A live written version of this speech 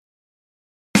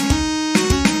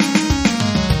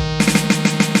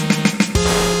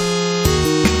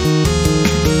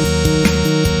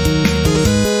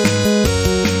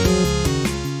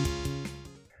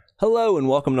Hello and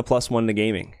welcome to Plus One to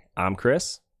Gaming. I'm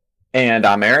Chris. And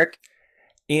I'm Eric.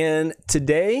 And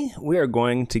today we are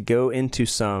going to go into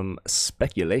some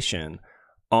speculation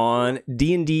on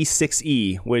D&D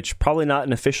 6e, which probably not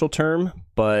an official term,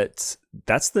 but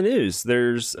that's the news.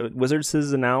 Wizards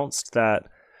has announced that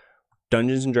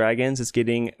Dungeons & Dragons is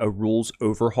getting a rules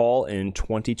overhaul in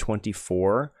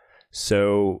 2024.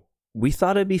 So we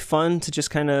thought it'd be fun to just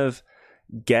kind of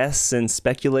guess and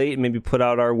speculate, maybe put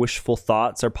out our wishful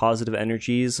thoughts, our positive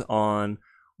energies on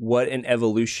what an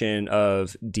evolution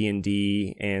of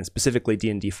D&D and specifically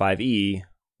D&D 5e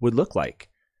would look like.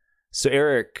 So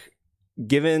Eric,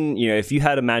 given, if you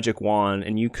had a magic wand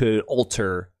and you could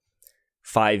alter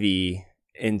 5e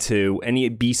into any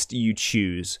beast you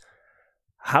choose,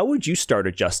 how would you start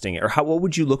adjusting it? Or what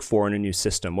would you look for in a new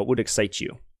system? What would excite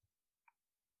you?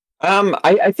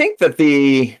 I think that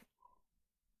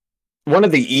one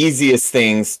of the easiest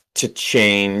things to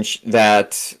change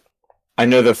that I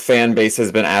know the fan base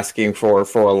has been asking for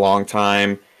a long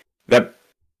time, that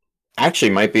actually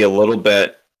might be a little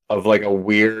bit of like a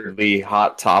weirdly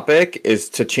hot topic, is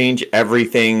to change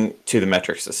everything to the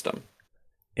metric system.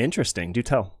 Interesting. Do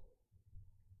tell.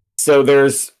 So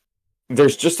there's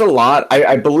just a lot.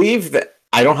 I believe that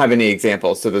I don't have any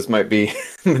examples, so this might be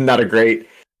not a great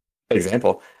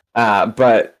example.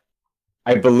 But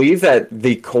I believe that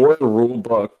the core rule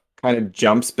book kind of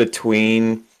jumps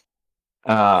between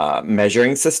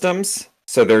measuring systems.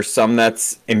 So there's some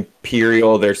that's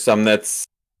imperial, there's some that's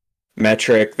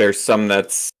metric, there's some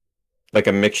that's like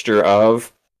a mixture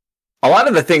of. A lot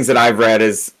of the things that I've read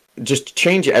is just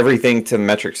change everything to the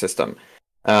metric system.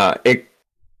 It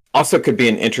also could be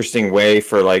an interesting way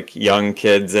for like young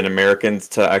kids and Americans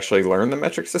to actually learn the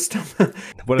metric system.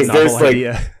 What a novel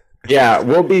idea. Yeah,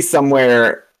 we'll be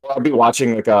somewhere. I'll be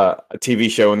watching like a TV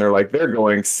show and they're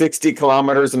going 60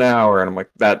 kilometers an hour. And I'm like,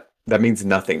 that means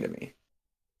nothing to me.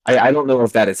 I don't know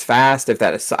if that is fast, if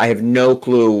that is, I have no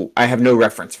clue. I have no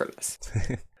reference for this.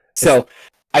 So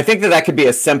I think that could be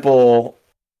a simple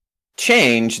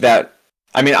change that,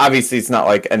 I mean, obviously it's not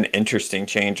like an interesting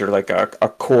change or like a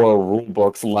core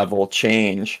rulebooks level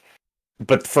change.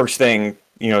 But the first thing,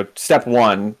 step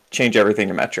one, change everything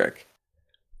to metric.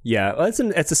 Yeah, well,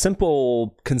 it's a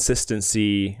simple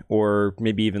consistency or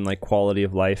maybe even like quality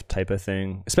of life type of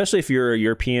thing, especially if you're a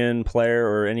European player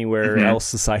or anywhere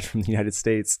else aside from the United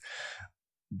States.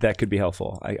 That could be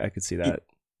helpful. I could see that.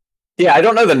 Yeah, I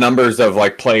don't know the numbers of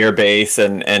like player base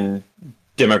and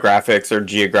demographics or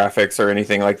geographics or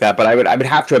anything like that, but I would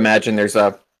have to imagine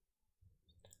the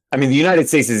United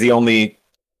States is the only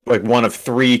like one of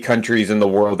 3 countries in the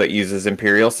world that uses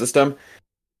imperial system.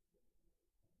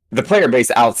 The player base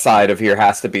outside of here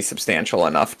has to be substantial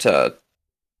enough to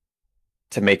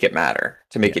make it matter,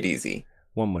 to make it easy.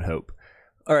 One would hope.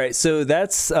 All right, so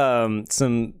that's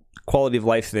some quality of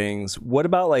life things. What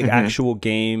about like actual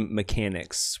game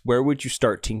mechanics? Where would you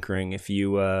start tinkering if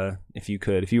you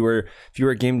could? If you were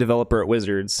a game developer at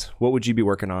Wizards, what would you be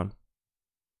working on?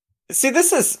 See,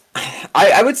 this is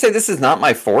I would say this is not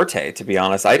my forte, to be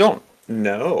honest. I don't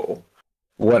know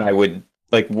what I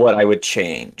would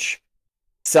change.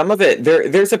 Some of it,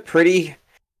 there's a pretty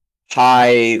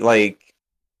high like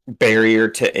barrier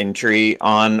to entry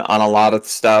on a lot of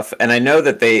stuff, and I know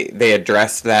that they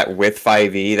addressed that with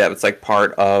 5e. That was like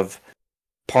part of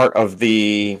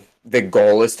the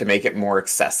goal is to make it more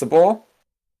accessible.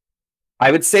 I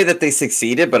would say that they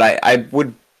succeeded, but I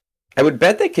would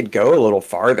bet they could go a little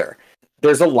farther.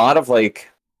 There's a lot of like,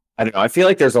 I don't know, I feel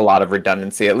like there's a lot of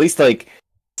redundancy, at least like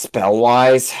spell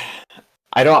wise.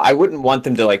 I wouldn't want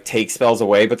them to like take spells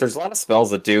away, but there's a lot of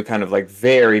spells that do kind of like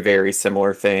very, very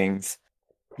similar things.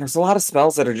 There's a lot of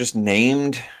spells that are just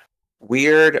named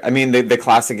weird. I mean, the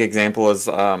classic example is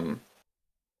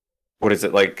what is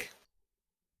it, like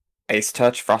Ice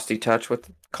Touch, Frosty Touch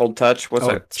with Cold Touch? What's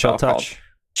that Chill Touch? Called?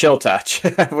 Chill Touch.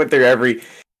 I went through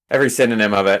every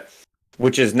synonym of it,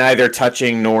 which is neither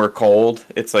touching nor cold.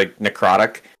 It's like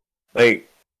necrotic. Like,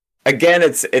 again,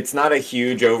 it's not a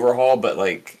huge overhaul, but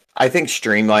like, I think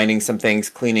streamlining some things,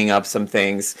 cleaning up some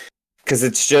things, because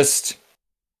it's just,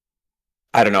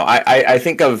 I don't know. I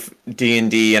think of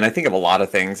D&D, and I think of a lot of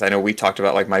things. I know we talked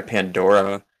about like my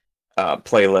Pandora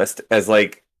playlist as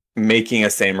like making a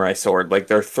samurai sword. Like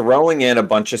they're throwing in a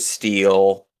bunch of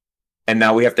steel, and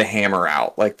now we have to hammer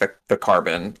out like the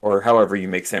carbon or however you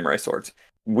make samurai swords.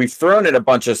 We've thrown in a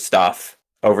bunch of stuff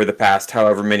over the past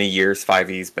however many years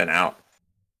 5e's been out.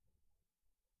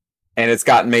 And it's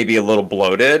gotten maybe a little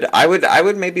bloated. I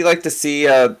would maybe like to see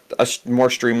a more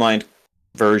streamlined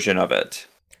version of it.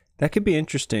 That could be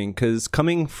interesting because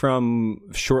coming from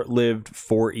short-lived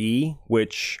 4E,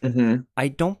 which I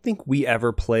don't think we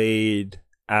ever played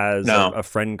as No. a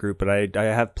friend group, but I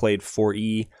have played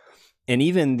 4E, and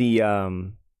even the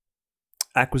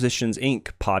Acquisitions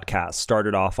Inc. podcast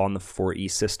started off on the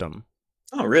 4E system.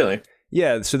 Oh, really?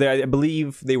 Yeah, so I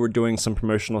believe they were doing some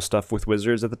promotional stuff with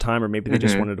Wizards at the time, or maybe they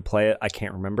just wanted to play it. I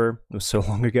can't remember. It was so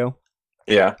long ago.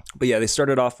 Yeah. But yeah, they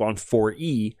started off on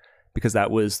 4E because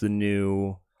that was the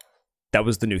new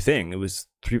thing. It was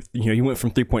you went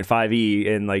from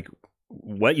 3.5E and like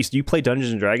what you play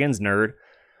Dungeons and Dragons, nerd.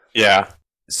 Yeah.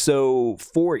 So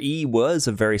 4E was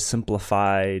a very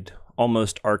simplified,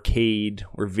 almost arcade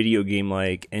or video game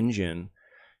like engine.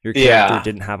 Your character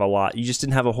didn't have a lot. You just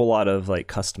didn't have a whole lot of like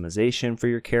customization for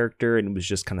your character, and it was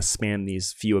just kind of spam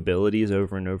these few abilities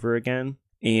over and over again.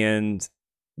 And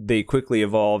they quickly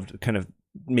evolved, kind of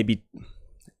maybe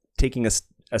taking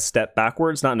a step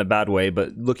backwards, not in a bad way,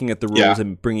 but looking at the rules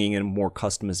and bringing in more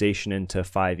customization into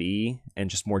 5E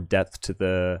and just more depth to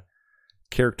the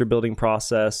character building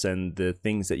process and the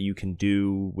things that you can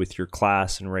do with your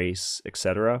class and race,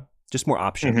 etc. Just more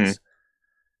options.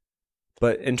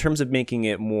 But in terms of making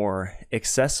it more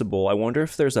accessible, I wonder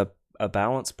if there's a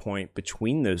balance point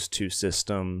between those two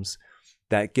systems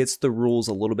that gets the rules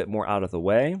a little bit more out of the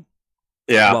way,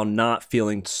 while not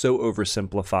feeling so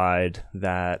oversimplified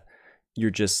that you're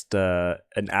just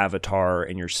an avatar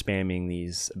and you're spamming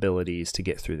these abilities to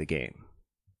get through the game.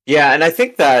 Yeah, and I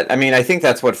think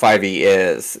that's what 5e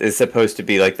is supposed to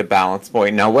be, like the balance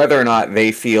point. Now, whether or not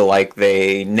they feel like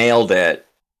they nailed it,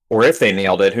 or if they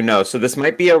nailed it, who knows? So this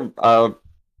might be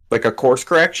a course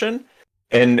correction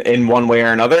in one way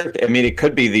or another. I mean, it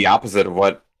could be the opposite of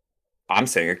what I'm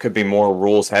saying. It could be more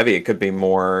rules heavy. It could be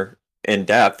more in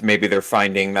depth. Maybe they're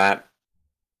finding that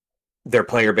their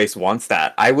player base wants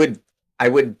that. I would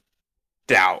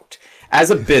doubt, as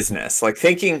a business, like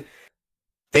thinking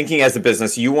as a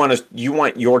business, you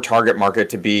want your target market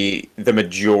to be the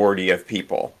majority of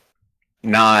people,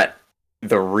 not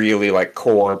the really like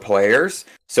core players.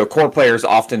 So core players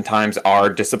oftentimes are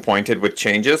disappointed with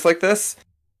changes like this,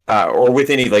 or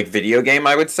with any like video game,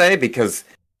 I would say, because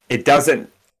it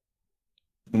doesn't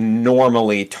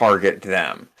normally target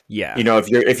them. Yeah.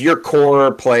 If you're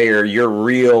core player, you're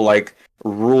real like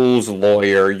rules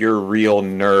lawyer, you're real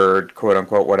nerd, quote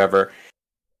unquote, whatever.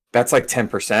 That's like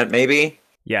 10% maybe.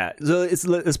 Yeah. So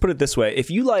let's put it this way: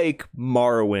 if you like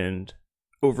Morrowind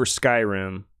over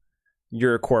Skyrim,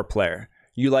 you're a core player.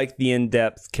 You like the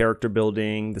in-depth character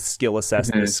building, the skill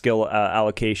assessment, the skill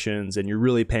allocations, and you're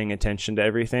really paying attention to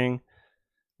everything.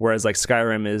 Whereas like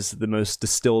Skyrim is the most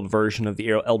distilled version of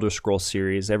the Elder Scrolls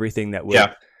series. Everything that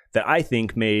that I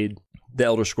think made the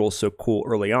Elder Scrolls so cool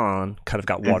early on kind of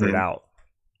got watered out.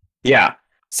 Yeah.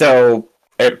 So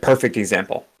a perfect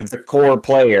example. The core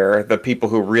player, the people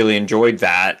who really enjoyed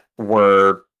that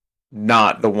were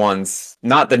not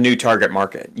the new target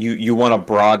market. You want to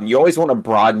broaden. You always want to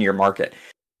broaden your market.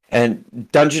 And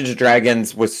Dungeons and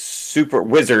Dragons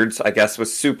Wizards, I guess,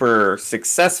 was super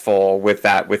successful with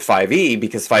that with 5e,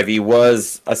 because 5e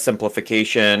was a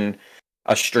simplification,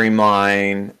 a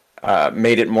streamline,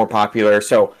 made it more popular.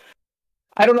 So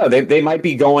I don't know. They might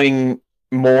be going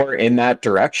more in that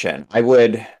direction. I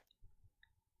would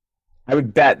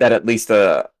bet that at least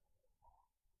a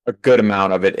good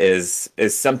amount of it is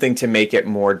something to make it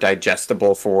more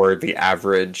digestible for the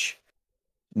average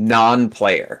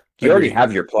non-player. You already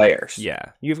have your players.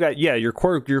 Yeah. You've got your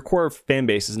core fan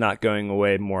base is not going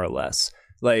away, more or less.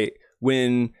 Like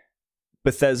when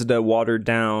Bethesda watered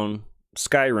down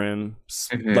Skyrim,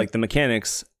 like the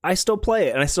mechanics, I still play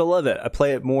it and I still love it. I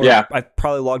play it more. Yeah. I've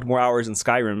probably logged more hours in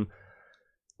Skyrim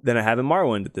than I have in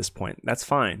Morrowind at this point. That's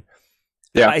fine.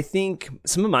 Yeah. I think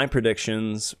some of my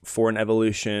predictions for an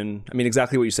evolution, I mean,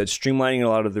 exactly what you said, streamlining a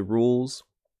lot of the rules.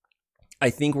 I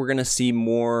think we're going to see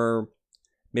more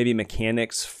maybe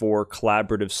mechanics for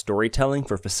collaborative storytelling,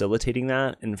 for facilitating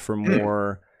that, and for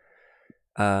more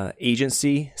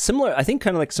agency. Similar, I think,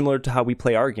 kind of like similar to how we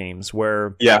play our games,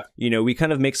 where we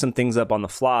kind of make some things up on the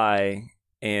fly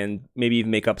and maybe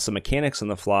even make up some mechanics on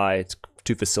the fly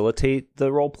to facilitate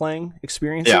the role-playing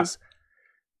experiences.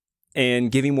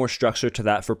 And giving more structure to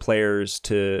that for players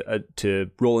to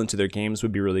roll into their games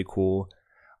would be really cool.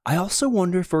 I also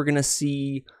wonder if we're going to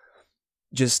see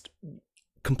just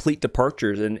complete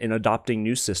departures in adopting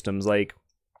new systems. Like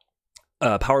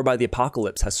Powered by the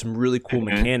Apocalypse has some really cool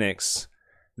mechanics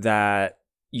that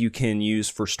you can use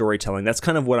for storytelling. That's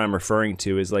kind of what I'm referring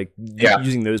to, is like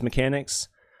using those mechanics.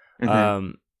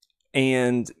 And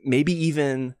maybe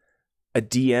even a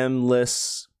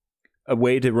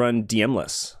way to run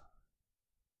DM-less.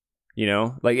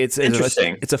 Like it's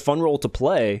interesting. It's a fun role to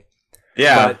play,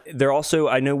 Yeah. But they're also,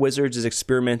 I know Wizards is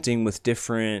experimenting with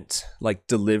different like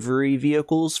delivery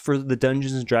vehicles for the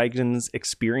Dungeons and Dragons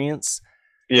experience.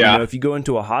 Yeah. You know, if you go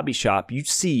into a hobby shop, you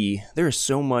see there's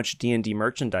so much D&D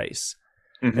merchandise,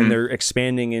 Mhm. and they're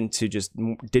expanding into just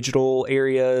digital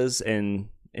areas and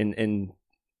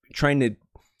trying to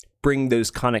bring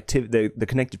those the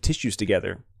connective tissues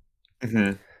together.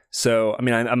 Mhm. So, I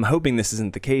mean, I'm hoping this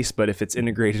isn't the case, but if it's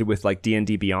integrated with like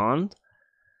D&D Beyond,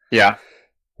 Yeah.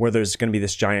 where there's going to be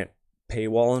this giant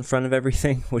paywall in front of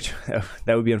everything, which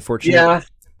that would be unfortunate. Yeah.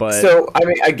 But So, I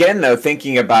mean, again, though,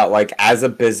 thinking about like as a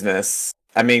business,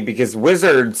 I mean, because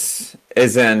Wizards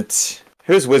isn't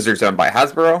who's Wizards owned by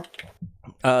Hasbro?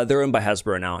 they're owned by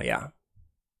Hasbro now. Yeah.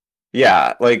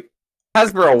 Yeah, like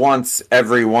Hasbro wants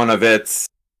every one of its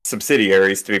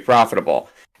subsidiaries to be profitable,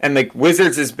 and like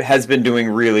Wizards has been doing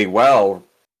really well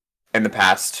in the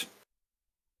past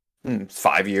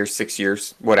 5 years, 6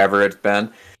 years, whatever it's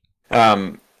been.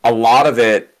 A lot of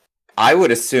it, I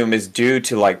would assume, is due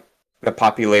to like the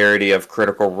popularity of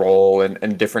Critical Role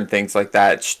and different things like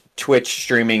that. Twitch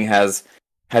streaming has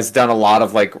done a lot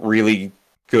of like really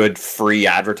good free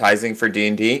advertising for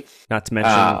D&D. Not to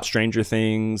mention Stranger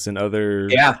Things and other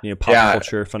pop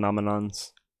culture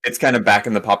phenomenons. It's kind of back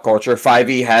in the pop culture.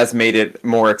 5e has made it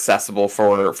more accessible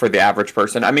for the average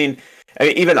person. I mean,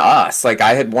 even us, like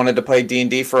I had wanted to play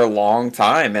D&D for a long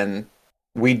time, and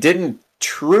we didn't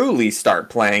truly start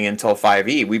playing until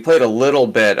 5e. We played a little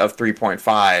bit of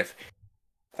 3.5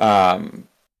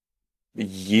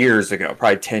 years ago,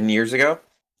 probably 10 years ago.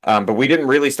 But we didn't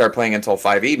really start playing until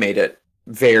 5e made it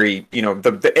very,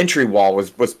 the entry wall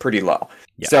was pretty low.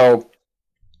 Yeah. So,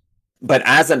 but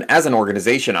as an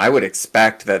organization, I would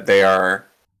expect that they are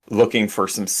looking for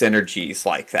some synergies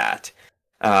like that.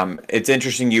 It's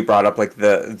interesting you brought up like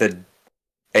a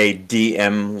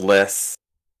DM-less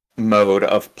mode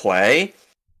of play,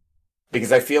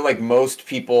 because I feel like most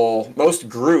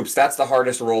groups, that's the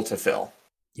hardest role to fill.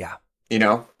 Yeah.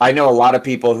 I know a lot of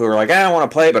people who are like, I want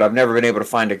to play, but I've never been able to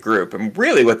find a group. And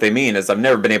really what they mean is I've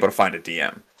never been able to find a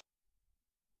DM.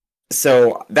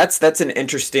 So that's an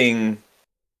interesting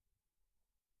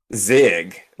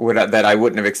zig that I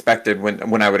wouldn't have expected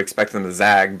when I would expect them to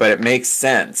zag, but it makes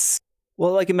sense.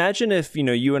 Well, like imagine if,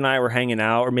 you and I were hanging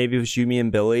out, or maybe it was you, me, and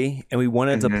Billy, and we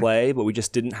wanted to play, but we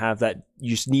just didn't have that. You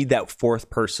just need that fourth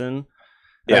person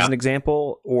as an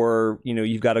example, or,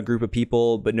 you've got a group of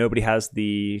people, but nobody has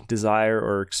the desire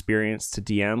or experience to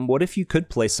DM. What if you could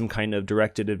play some kind of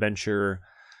directed adventure,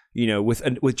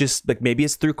 with just like, maybe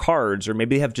it's through cards, or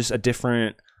maybe they have just a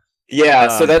different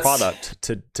so that's product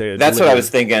to that's deliver. what I was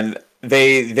thinking.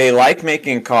 They like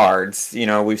making cards.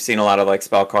 We've seen a lot of like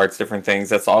spell cards, different things.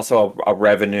 That's also a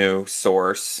revenue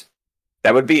source.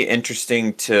 That would be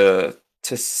interesting to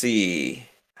see.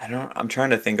 I'm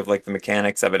trying to think of like the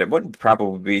mechanics of it. It wouldn't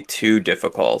probably be too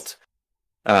difficult.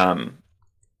 It's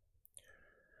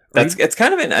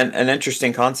kind of an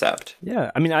interesting concept. Yeah,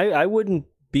 I mean, I wouldn't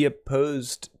be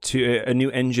opposed to a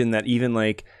new engine that even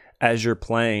like as you're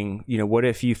playing, what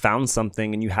if you found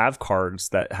something and you have cards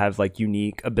that have like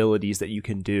unique abilities that you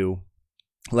can do,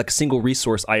 like single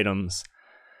resource items.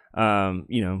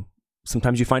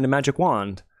 Sometimes you find a magic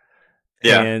wand.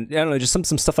 Yeah, and I don't know, just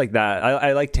some stuff like that.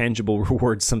 I like tangible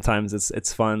rewards. Sometimes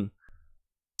it's fun.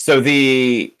 So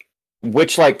the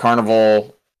Witchlight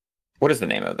Carnival, what is the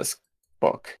name of this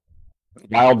book?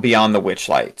 Wild Beyond the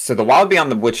Witchlight. So the Wild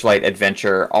Beyond the Witchlight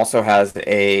adventure also has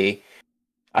a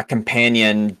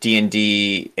companion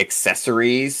D&D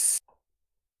accessories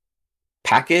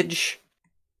package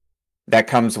that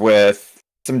comes with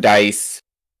some dice.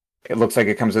 It looks like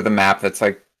it comes with a map that's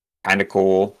like kind of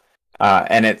cool.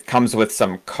 And it comes with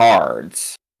some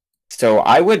cards. So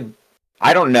I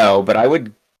don't know, but I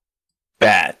would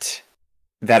bet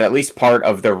that at least part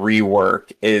of the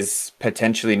rework is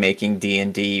potentially making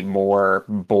D&D more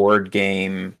board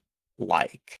game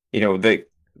like.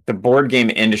 The board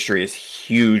game industry is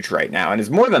huge right now and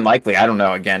is more than likely, I don't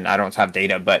know, again, I don't have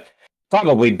data, but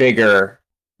probably bigger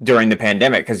during the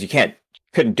pandemic because you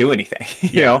couldn't do anything.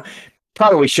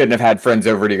 Probably shouldn't have had friends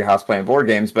over to your house playing board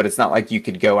games, but it's not like you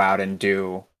could go out and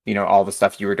do, all the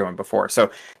stuff you were doing before. So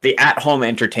the at-home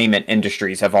entertainment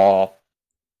industries have all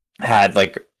had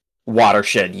like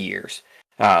watershed years.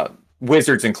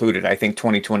 Wizards included. I think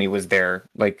 2020 was their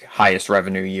like highest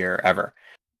revenue year ever.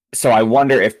 So I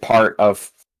wonder if part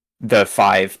of the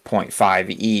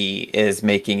 5.5e is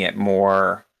making it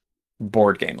more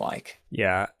board game like.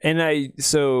 Yeah. And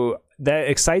so that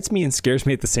excites me and scares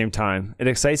me at the same time. It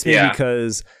excites me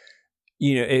because,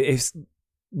 it's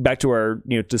back to our,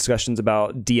 discussions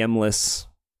about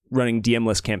running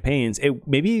DM-less campaigns.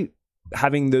 Maybe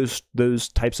having those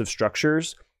types of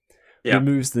structures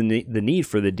removes the need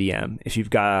for the DM if you've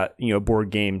got, board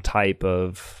game type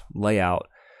of layout.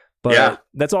 But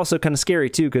that's also kind of scary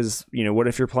too, because what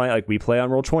if you're playing, like we play on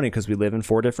Roll20 because we live in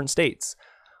 4 different states,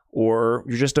 or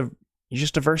you're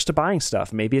just averse to buying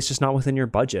stuff. Maybe it's just not within your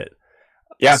budget.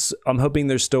 Yeah, so I'm hoping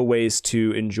there's still ways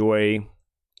to enjoy.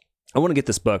 I want to get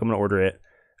this book. I'm going to order it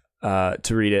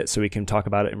to read it so we can talk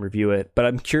about it and review it. But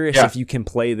I'm curious if you can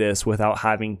play this without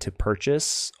having to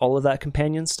purchase all of that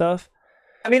companion stuff.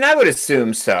 I mean, I would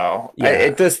assume so.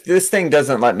 Yeah. This thing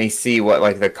doesn't let me see what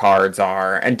like the cards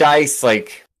are, and dice.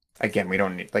 Like again, we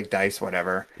don't need like dice,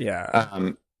 whatever.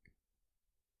 Yeah.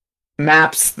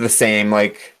 Maps the same.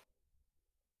 Like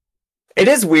it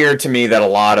is weird to me that a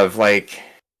lot of like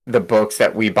the books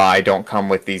that we buy don't come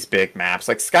with these big maps.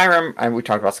 Like Skyrim, and we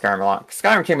talked about Skyrim a lot.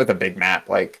 Skyrim came with a big map.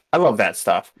 Like I love that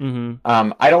stuff. Mm-hmm.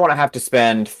 I don't want to have to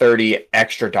spend $30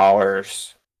 extra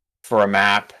for a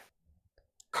map,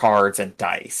 cards, and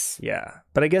dice. Yeah,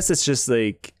 but I guess it's just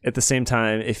like at the same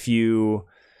time, if you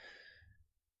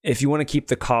want to keep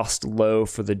the cost low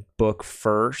for the book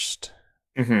first,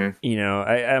 I don't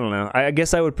know. I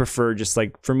guess I would prefer just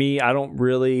like, for me, I don't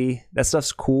really, that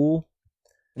stuff's cool.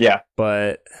 Yeah.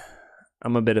 But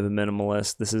I'm a bit of a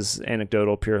minimalist. This is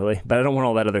anecdotal purely, but I don't want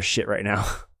all that other shit right now.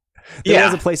 There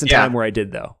was a place in time where I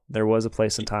did, though. There was a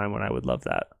place in time when I would love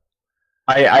that.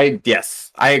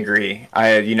 Yes, I agree.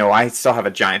 I still have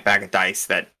a giant bag of dice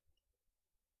that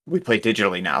we play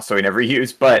digitally now, so we never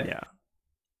use, but yeah.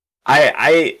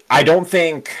 I don't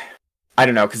think, I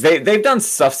don't know, because they've done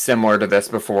stuff similar to this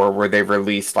before where they've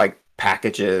released like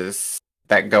packages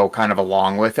that go kind of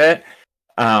along with it.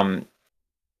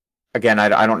 Again,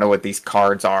 I don't know what these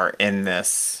cards are in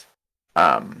this.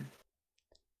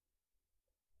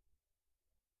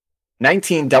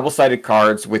 19 double-sided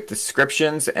cards with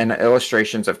descriptions and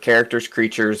illustrations of characters,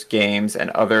 creatures, games, and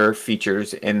other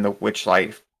features in the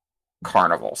Witchlight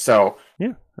Carnival. So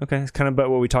yeah, okay, it's kind of about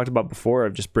what we talked about before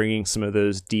of just bringing some of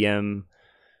those DM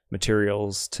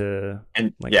materials to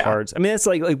cards. I mean, it's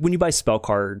like when you buy spell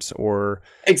cards or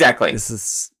exactly. This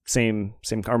is same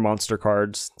our monster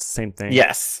cards, same thing.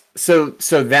 Yes. So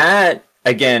that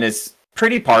again is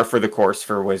pretty par for the course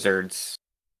for Wizards,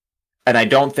 and I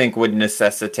don't think would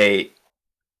necessitate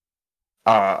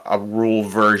a rule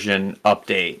version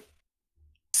update.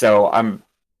 So I'm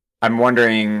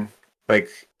wondering, like,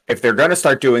 if they're going to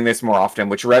start doing this more often,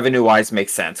 which revenue-wise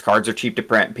makes sense. Cards are cheap to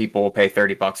print, and people will pay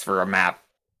 $30 for a map.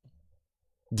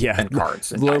 Yeah, and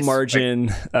cards. And low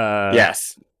margin.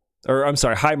 Yes. Or I'm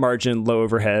sorry, high margin, low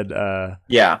overhead.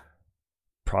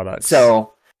 Products.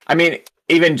 So I mean,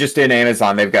 even just in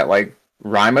Amazon, they've got like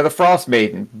Rime of the Frost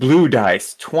Maiden, blue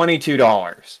dice,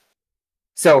 $22.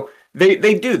 So they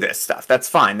do this stuff. That's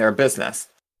fine. They're a business.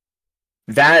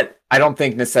 That I don't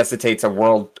think necessitates a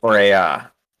world or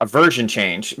a version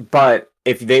change. But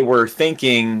if they were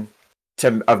thinking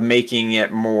of making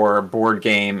it more board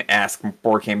game-esque,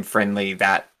 board game friendly,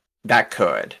 that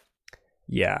could.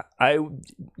 Yeah, I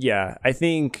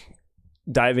think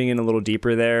diving in a little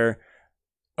deeper there,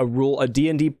 a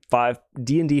D&D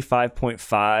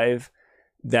 5.5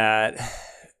 that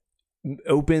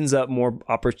opens up more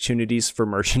opportunities for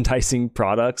merchandising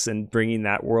products and bringing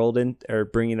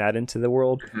that into the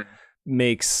world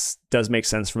does make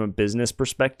sense from a business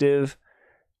perspective,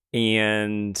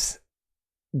 and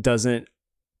doesn't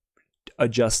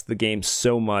adjust the game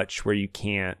so much where you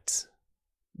can't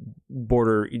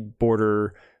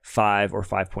border 5 or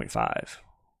 5.5,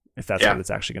 if that's what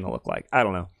it's actually going to look like. I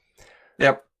don't know.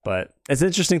 Yep. But it's an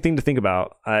interesting thing to think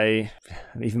about. I'm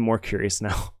even more curious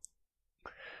now.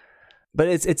 But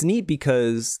it's neat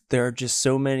because there are just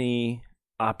so many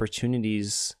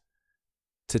opportunities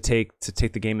to take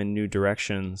the game in new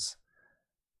directions.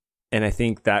 And I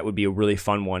think that would be a really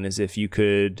fun one, is if you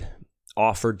could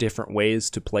offer different ways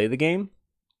to play the game.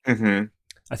 Mm-hmm.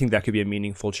 I think that could be a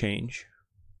meaningful change.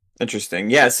 Interesting.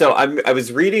 Yeah, so I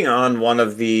was reading on one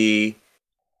of the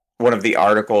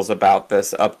articles about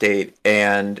this update,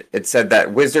 and it said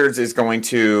that Wizards is going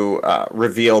to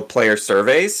reveal player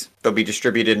surveys. They'll be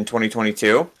distributed in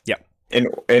 2022. Yeah.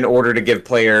 In order to give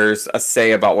players a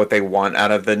say about what they want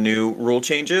out of the new rule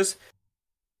changes.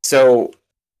 So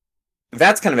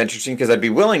that's kind of interesting, because I'd be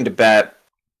willing to bet.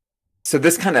 So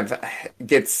this kind of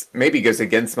goes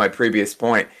against my previous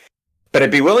point. But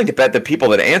I'd be willing to bet the people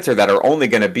that answer that are only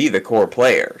going to be the core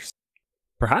players.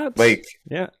 Perhaps.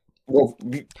 Yeah. Well,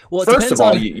 first of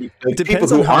all, people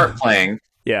who aren't playing,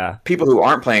 people who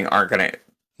aren't playing aren't going to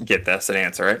get this and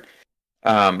answer it.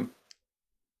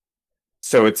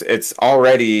 So it's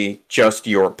already just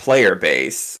your player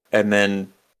base, and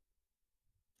then,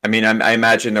 I mean, I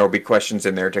imagine there will be questions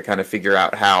in there to kind of figure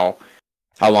out how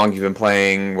how long you've been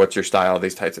playing, what's your style,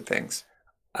 these types of things.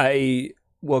 I'm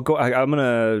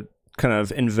gonna kind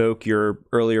of invoke your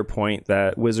earlier point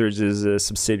that Wizards is a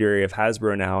subsidiary of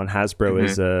Hasbro now, and Hasbro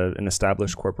is an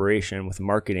established corporation with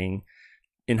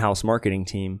in-house marketing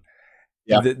team.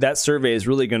 Yeah. That survey is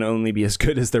really going to only be as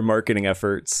good as their marketing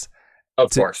efforts.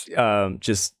 Of course.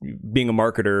 Just being a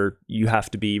marketer, you have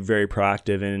to be very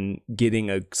proactive in getting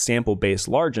a sample base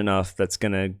large enough that's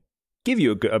going to give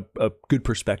you a good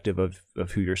perspective of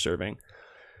who you're serving.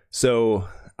 So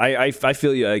I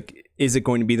feel like, is it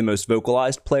going to be the most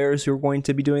vocalized players who are going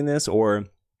to be doing this, or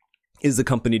is the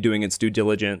company doing its due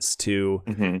diligence to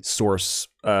source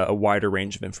a wider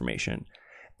range of information?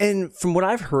 And from what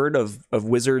I've heard of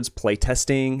Wizards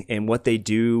playtesting and what they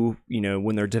do,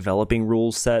 when they're developing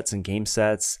rule sets and game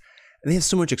sets, and they have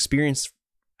so much experience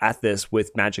at this with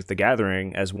Magic the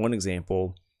Gathering as one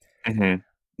example.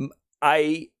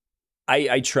 I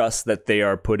trust that they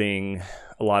are putting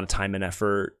a lot of time and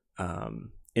effort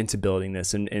into building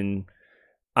this, and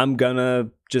I'm gonna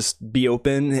just be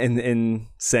open and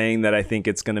saying that I think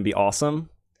it's gonna be awesome.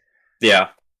 Yeah.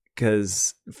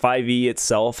 Because 5e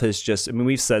itself has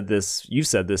we've said this, you've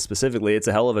said this specifically, it's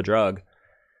a hell of a drug.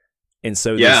 And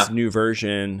so this new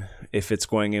version, if it's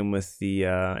going in with the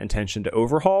intention to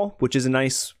overhaul, which is a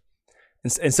nice,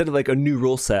 instead of like a new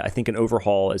rule set, I think an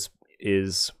overhaul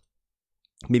is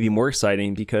maybe more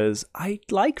exciting, because I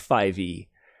like 5e.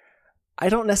 I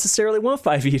don't necessarily want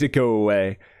 5e to go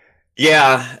away.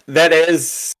 Yeah, that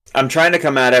is, I'm trying to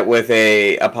come at it with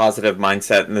a positive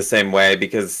mindset in the same way,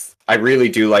 because I really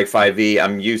do like 5e.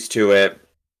 I'm used to it.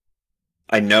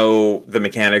 I know the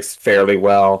mechanics fairly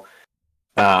well.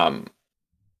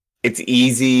 It's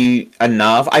easy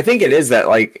enough. I think it is that,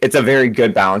 like, it's a very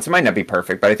good balance. It might not be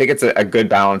perfect, but I think it's a good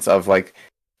balance of, like,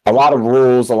 a lot of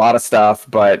rules, a lot of stuff,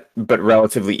 but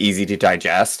relatively easy to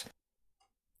digest.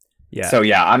 Yeah. So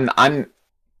yeah,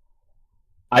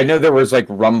 I know there was like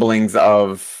rumblings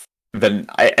of and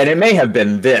it may have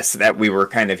been this that we were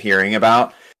kind of hearing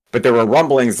about, but there were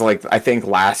rumblings, like, I think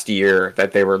last year,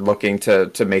 that they were looking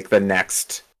to make the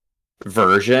next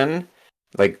version,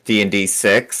 like D&D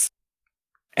 6,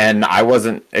 and I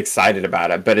wasn't excited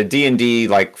about it. But a D&D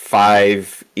like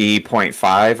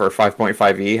 5e.5 or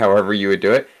 5.5e, however you would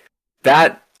do it,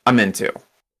 that I'm into.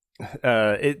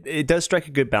 It does strike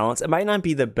a good balance. It might not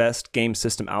be the best game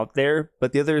system out there,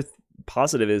 but the other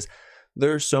positive is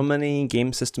there are so many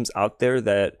game systems out there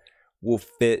that will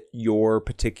fit your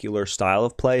particular style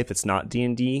of play if it's not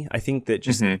D&D. I think that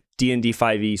just D&D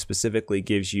 5e specifically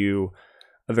gives you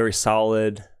a very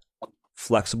solid,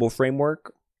 flexible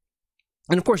framework.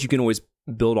 And of course, you can always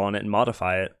build on it and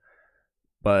modify it.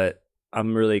 But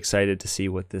I'm really excited to see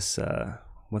what this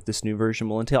new version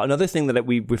will entail. Another thing that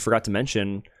we forgot to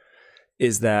mention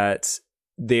is that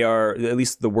they are, at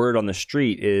least the word on the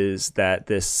street is that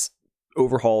this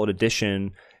overhauled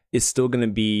edition is still going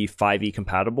to be 5e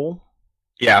compatible.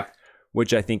 Yeah.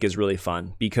 Which I think is really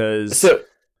fun, because... So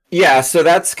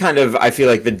that's kind of, I feel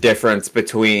like, the difference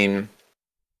between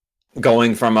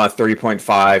going from a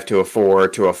 3.5 to a 4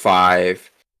 to a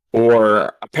 5,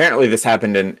 or apparently this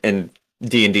happened in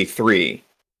D&D 3.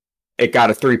 It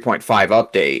got a 3.5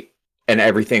 update, and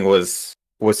everything was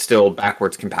still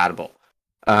backwards compatible.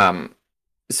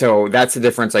 So that's the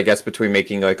difference, I guess, between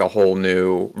making like a whole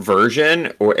new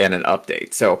version and an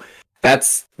update. So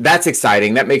that's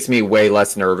exciting. That makes me way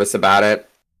less nervous about it.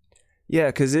 Yeah,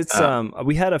 because it's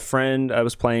we had a friend I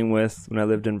was playing with when I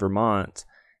lived in Vermont,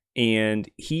 and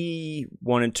he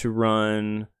wanted to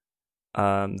run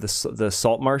the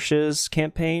Salt Marshes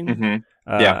campaign.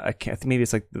 I think maybe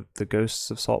it's like the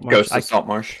Ghosts of Salt Marsh. Ghosts of Salt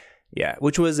Marsh. Yeah,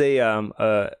 which was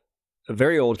a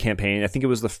very old campaign. I think it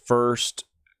was the first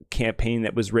campaign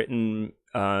that was written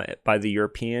by the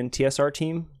European TSR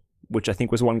team, which I think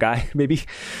was one guy, maybe.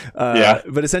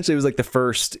 But essentially, it was like the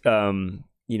first,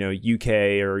 UK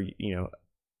or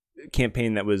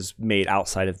campaign that was made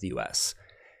outside of the US,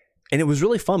 and it was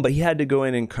really fun. But he had to go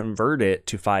in and convert it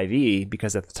to 5e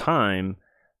because at the time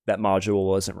that module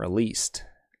wasn't released.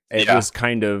 It was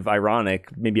kind of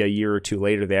ironic. Maybe a year or two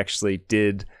later, they actually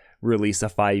did release a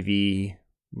 5e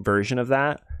version of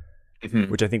that,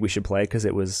 which I think we should play because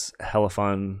it was hella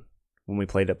fun when we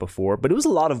played it before. But it was a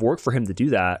lot of work for him to do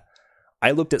that.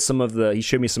 I looked at he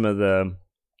showed me some of the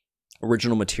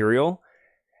original material.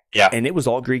 Yeah. And it was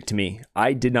all Greek to me.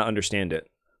 I did not understand it.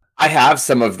 I have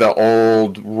some of the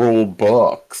old rule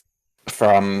books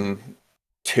from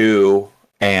 2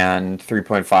 and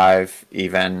 3.5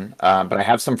 even, but I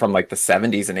have some from like the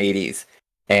 70s and 80s,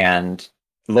 and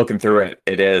looking through it,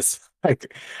 it is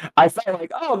like, I felt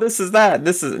like, oh, this is that.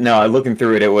 Looking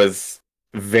through it, it was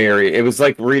it was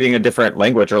like reading a different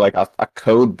language or like a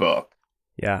code book.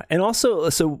 Yeah, and also,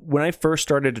 so when I first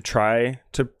started to try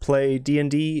to play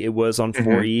D&D, it was on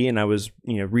 4E, and I was,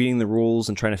 reading the rules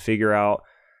and trying to figure out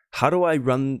how do I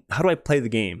play the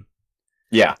game.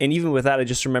 Yeah, and even with that, I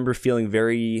just remember feeling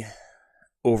very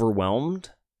overwhelmed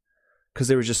because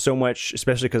there was just so much,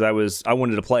 especially because I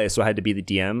wanted to play, so I had to be the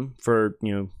DM for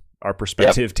our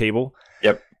perspective table.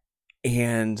 Yep.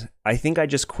 And I think I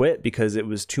just quit because it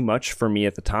was too much for me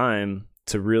at the time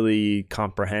to really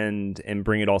comprehend and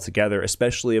bring it all together,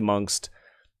 especially amongst,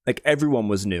 like, everyone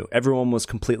was new. Everyone was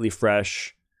completely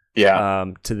fresh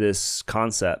to this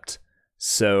concept.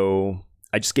 So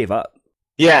I just gave up.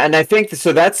 Yeah, and I think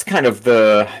so that's kind of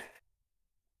the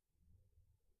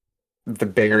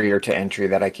barrier to entry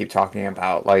that I keep talking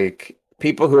about. Like,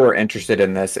 people who are interested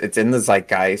in this, it's in the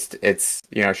zeitgeist. It's,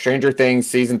 Stranger Things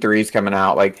season 3 is coming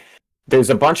out. Like, there's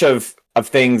a bunch of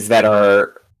things that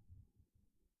are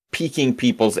piquing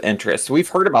people's interest. We've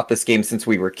heard about this game since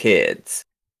we were kids.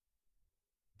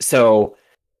 So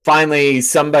finally,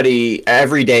 somebody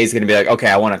every day is going to be like, okay,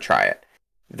 I want to try it.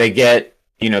 They get,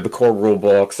 the core rule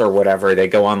books or whatever. They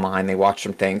go online, they watch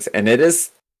some things, and it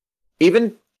is,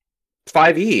 even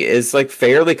 5e is like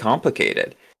fairly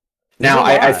complicated. Now,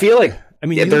 I feel like,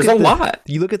 there's a lot.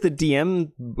 You look at the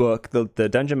DM book, the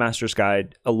Dungeon Master's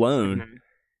Guide alone,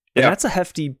 and that's a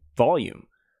hefty volume.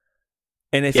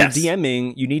 And if you're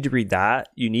DMing, you need to read that.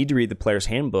 You need to read the player's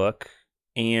handbook,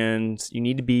 and you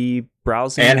need to be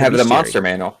browsing and have the monster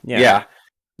manual. Yeah.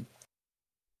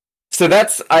 So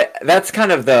that's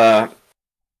kind of the,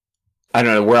 I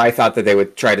don't know, where I thought that they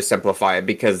would try to simplify it,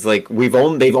 because like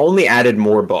they've only added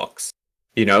more books,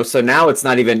 so now it's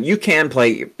not even, you can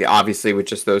play obviously with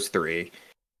just those 3.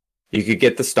 You could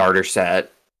get the starter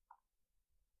set,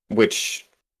 which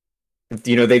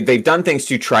they've done things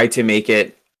to try to make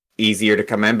it easier to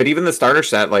come in, but even the starter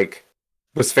set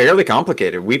was fairly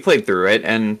complicated. We played through it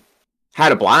and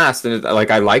had a blast, and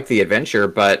I like the adventure,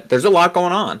 but there's a lot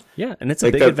going on. Yeah, and it's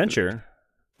a big adventure.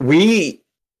 We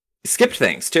skipped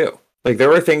things too. There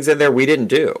were things in there we didn't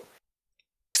do.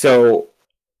 So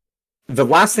the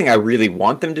last thing I really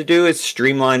want them to do is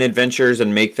streamline adventures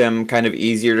and make them kind of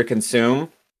easier to consume.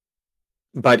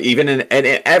 But even in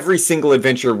every single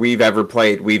adventure we've ever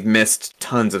played, we've missed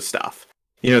tons of stuff.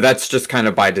 That's just kind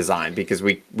of by design, because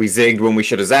we zigged when we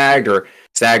should have zagged, or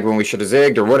zagged when we should have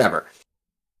zigged, or whatever.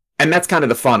 And that's kind of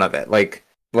the fun of it.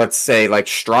 Let's say,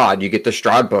 Strahd, you get the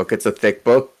Strahd book. It's a thick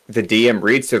book. The DM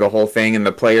reads through the whole thing, and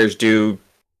the players do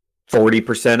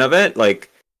 40% of it.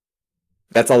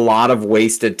 That's a lot of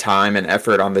wasted time and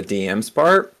effort on the DM's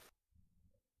part.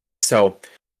 So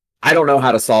I don't know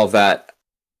how to solve that,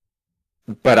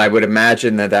 but I would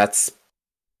imagine that that's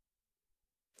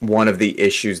one of the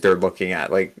issues they're looking at.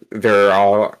 There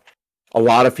are a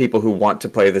lot of people who want to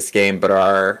play this game but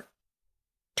are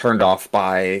turned off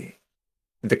by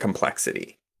the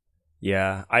complexity.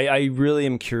 Yeah, I really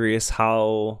am curious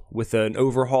how, with an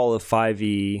overhaul of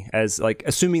 5e, as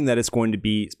assuming that it's going to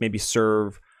be maybe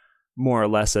serve more or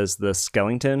less as the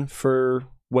skeleton for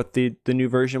what the new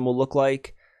version will look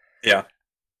like. Yeah.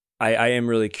 I am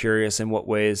really curious, in what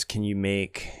ways can you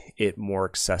make it more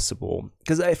accessible?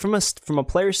 Because from a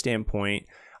player standpoint,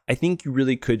 I think you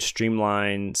really could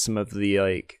streamline some of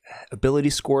the ability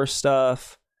score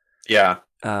stuff. Yeah.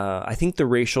 I think the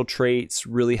racial traits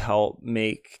really help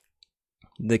make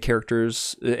the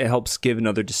characters, it helps give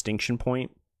another distinction point.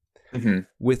 Mm-hmm.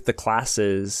 With the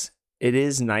classes, it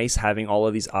is nice having all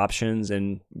of these options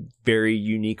and very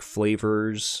unique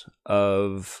flavors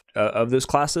of those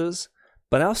classes.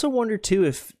 But I also wonder too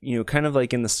if, kind of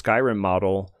like in the Skyrim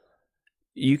model,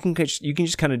 you can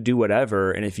just kind of do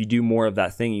whatever, and if you do more of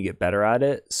that thing, you get better at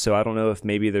it. So I don't know if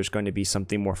maybe there's going to be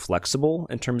something more flexible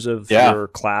in terms of your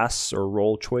class or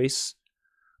role choice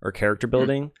or character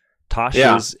building.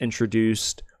 Tasha's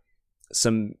introduced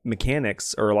some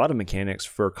mechanics, or a lot of mechanics,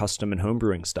 for custom and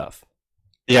homebrewing stuff.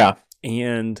 Yeah.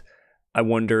 And I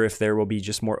wonder if there will be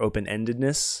just more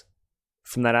open-endedness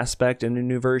from that aspect in the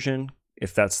new version,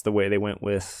 if that's the way they went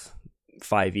with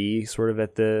 5e, sort of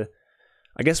at the,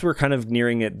 I guess we're kind of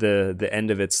nearing at the end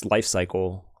of its life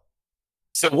cycle.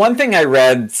 So one thing I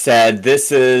read said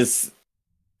this is,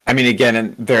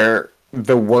 again,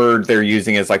 the word they're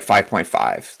using is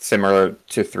 5.5, similar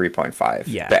to 3.5.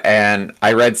 Yeah. And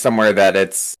I read somewhere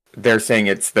that they're saying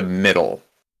it's the middle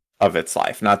of its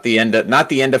life, not the end of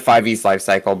 5e's life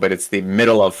cycle, but it's the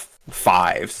middle of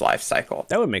 5's life cycle.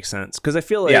 That would make sense, because I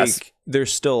feel like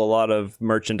there's still a lot of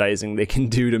merchandising they can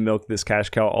do to milk this cash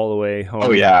cow all the way home.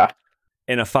 Oh yeah.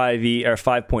 In a 5e or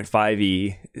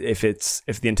 5.5e,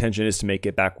 if the intention is to make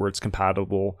it backwards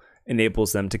compatible,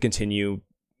 enables them to continue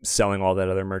selling all that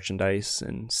other merchandise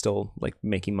and still like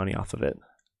making money off of it.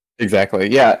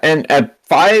 Exactly. Yeah. And at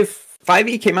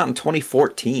 5e came out in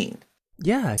 2014.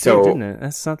 Yeah, it did, So didn't it?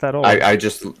 That's not that old. I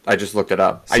just looked it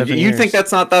up. 7 You think years.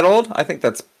 that's not that old? I think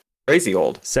that's crazy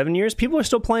old. 7 years? People are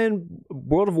still playing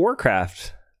World of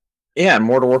Warcraft. Yeah, and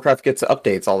World of Warcraft gets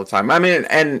updates all the time. I mean,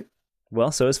 and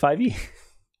Well, so is 5e.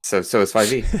 so is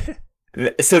 5e.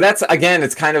 So that's, again,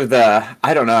 it's kind of the,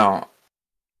 I don't know.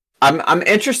 I'm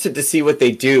interested to see what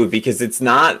they do, because it's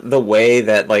not the way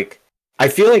that, like, I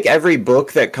feel like every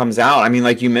book that comes out, I mean,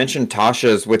 like you mentioned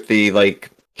Tasha's with the like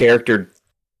character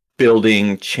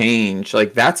building change,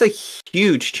 like that's a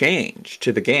huge change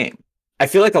to the game. I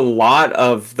feel like a lot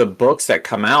of the books that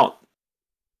come out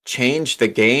change the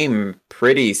game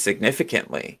pretty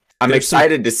significantly. I'm There's some-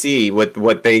 excited to see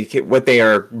what they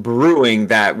are brewing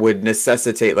that would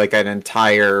necessitate like an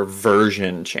entire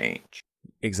version change.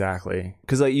 Exactly.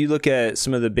 Because like you look at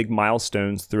some of the big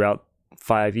milestones throughout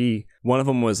 5e, one of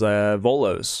them was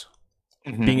Volos.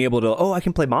 Being able to, I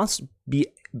can play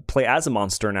play as a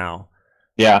monster now.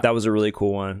 Yeah. That was a really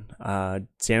cool one.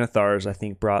 Xanathar's, I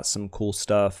think, brought some cool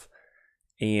stuff.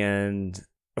 And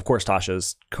of course,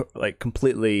 Tasha's like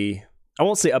completely, I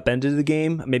won't say upended the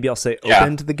game. Maybe I'll say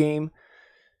opened the game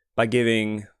by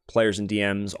giving players and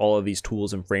DMs all of these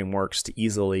tools and frameworks to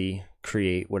easily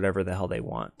create whatever the hell they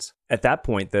want. At that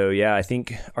point, though, yeah, I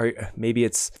think maybe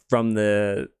it's from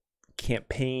the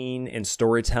campaign and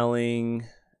storytelling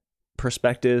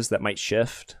perspectives that might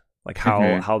shift, like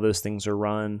how those things are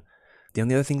run. The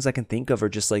only other things I can think of are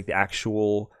just like the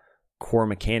actual core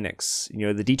mechanics. You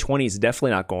know, the D20 is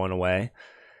definitely not going away.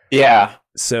 Yeah.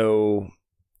 So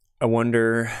I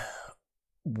wonder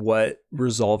what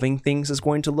resolving things is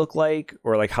going to look like,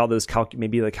 or like how those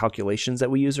maybe the calculations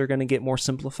that we use are going to get more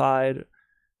simplified.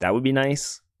 That would be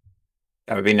nice.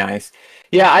 That would be nice.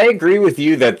 Yeah, I agree with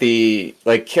you that the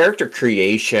like character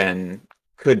creation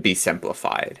could be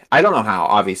simplified. I don't know how,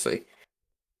 obviously.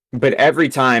 But every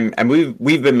time, and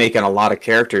we've been making a lot of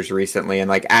characters recently and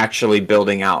like actually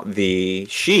building out the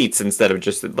sheets instead of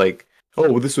just like,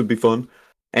 oh, well, this would be fun.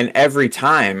 And every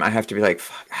time I have to be like,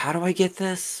 fuck, how do I get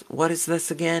this? What is this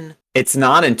again? It's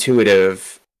not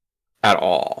intuitive at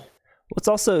all. Well, it's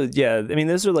also, yeah, I mean,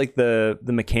 those are like the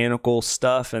mechanical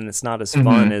stuff, and it's not as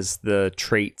fun as the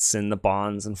traits and the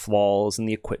bonds and flaws and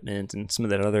the equipment and some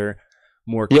of that other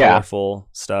more colorful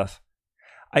stuff.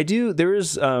 There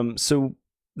is, so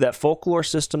that folklore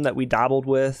system that we dabbled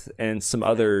with and some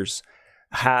others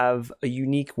have a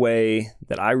unique way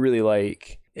that I really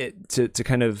like it to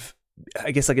kind of,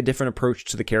 I guess, like a different approach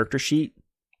to the character sheet.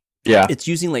 Yeah. It's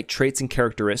using like traits and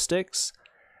characteristics,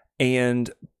 and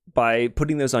by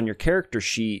putting those on your character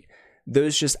sheet,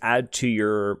 those just add to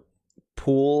your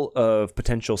pool of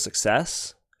potential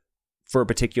success for a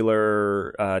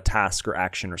particular task or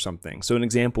action or something. So an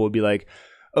example would be like,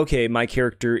 okay, my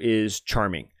character is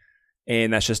charming,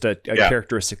 and that's just a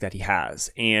characteristic that he has.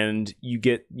 And you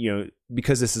get,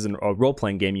 because this is a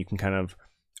role-playing game, you can kind of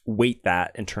weight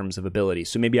that in terms of ability.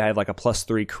 So maybe I have like a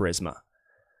 +3 charisma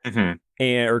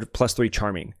or +3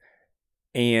 charming.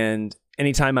 And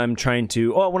anytime I'm trying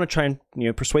to, I want to try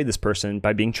and persuade this person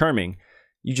by being charming,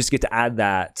 you just get to add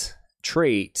that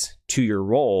trait to your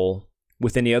roll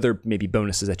with any other maybe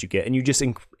bonuses that you get, and you just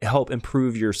help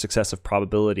improve your success of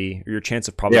probability, or your chance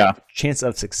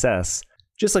of success,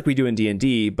 just like we do in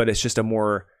D&D, but it's just a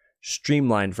more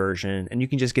streamlined version. And you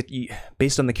can just get,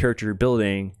 based on the character you're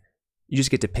building, you just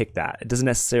get to pick that. It doesn't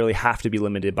necessarily have to be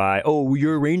limited by,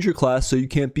 you're a ranger class, so you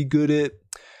can't be good at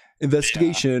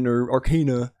investigation or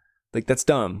arcana. Like, that's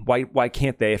dumb. Why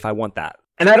can't they if I want that?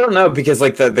 And I don't know, because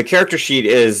like the character sheet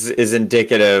is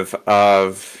indicative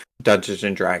of Dungeons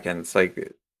and Dragons,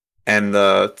 like, and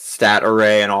the stat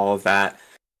array and all of that.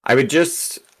 I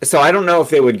don't know if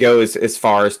they would go as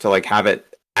far as to like have it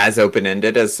as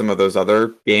open-ended as some of those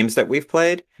other games that we've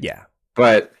played. Yeah.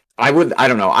 But I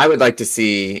don't know. I would like to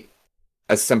see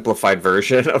a simplified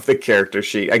version of the character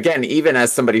sheet. Again, even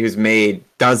as somebody who's made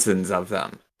dozens of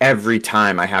them, every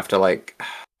time I have to like,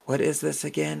 what is this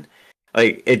again?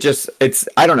 Like,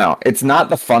 I don't know. It's not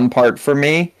the fun part for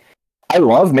me. I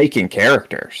love making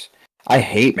characters. I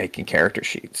hate making character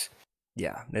sheets.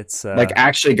 Yeah, it's like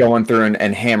actually going through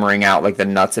and hammering out like the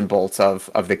nuts and bolts of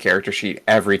the character sheet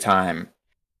every time.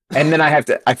 And then I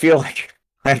feel like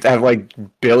I have to have like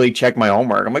Billy check my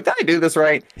homework. I'm like, did I do this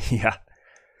right? Yeah.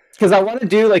 Because I want to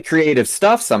do like creative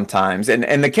stuff sometimes.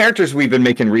 And the characters we've been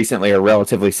making recently are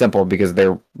relatively simple because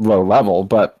they're low level,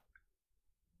 but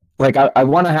like I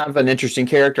want to have an interesting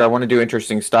character. I want to do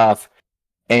interesting stuff.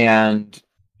 And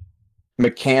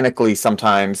mechanically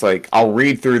sometimes like I'll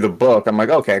read through the book. I'm like,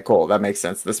 okay, cool. That makes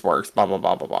sense. This works. Blah, blah,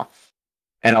 blah, blah, blah.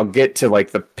 and I'll get to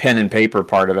like the pen and paper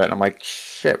part of it, and I'm like,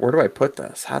 shit, where do I put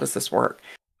this? How does this work?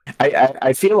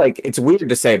 I feel like it's weird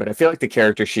to say, but I feel like the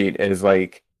character sheet is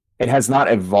like it has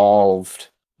not evolved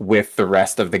with the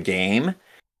rest of the game.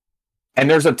 And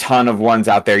there's a ton of ones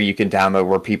out there you can download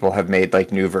where people have made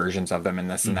like new versions of them and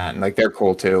this and that, and like they're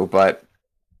cool too. But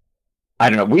I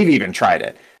don't know. We've even tried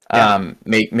it,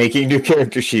 making new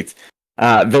character sheets.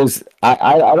 I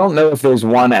don't know if there's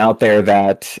one out there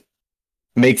that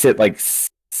makes it like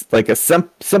a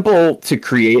simple to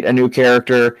create a new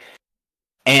character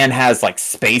and has like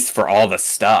space for all the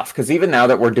stuff. Because even now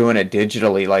that we're doing it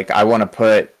digitally, like I want to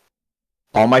put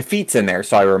all my feats in there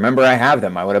so I remember I have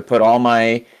them. I want to put all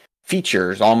my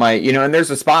features, all my, and there's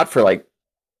a spot for like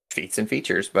feats and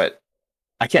features, but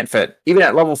I can't fit, even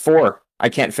at level 4, I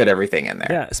can't fit everything in there.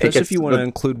 Yeah, especially if you want to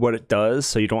include what it does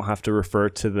so you don't have to refer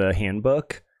to the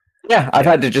handbook. Yeah, I've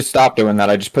had to just stop doing that.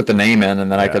 I just put the name in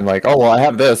and then I can like, oh, well, I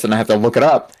have this and I have to look it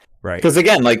up. Right. Because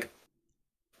again, like,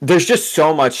 there's just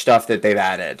so much stuff that they've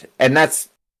added, and that's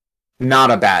not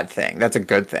a bad thing. That's a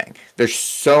good thing. There's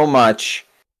so much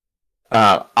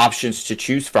options to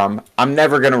choose from. I'm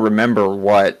never going to remember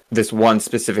what this one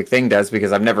specific thing does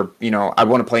because I've never, I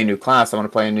want to play a new class. I want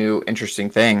to play a new interesting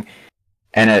thing.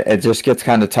 And it just gets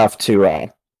kind of tough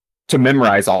to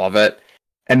memorize all of it.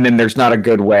 And then there's not a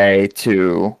good way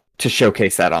to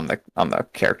showcase that on the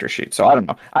character sheet. So I don't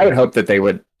know. I would hope that they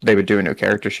would do a new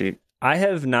character sheet. I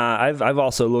have not. I've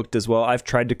also looked as well. I've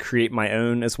tried to create my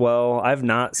own as well. I've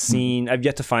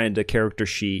yet to find a character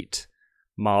sheet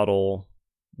model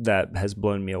that has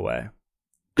blown me away.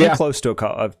 Pretty close to a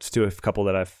couple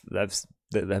that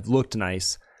have looked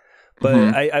nice, but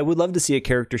I would love to see a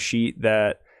character sheet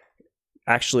that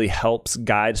actually helps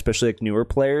guide, especially like newer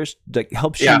players, that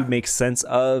helps you make sense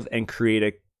of and create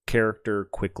a character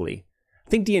quickly. I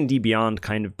think D&D Beyond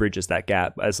kind of bridges that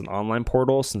gap as an online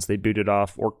portal since they booted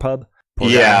off OrcPub.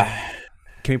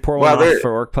 Can we pour one off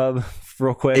for OrcPub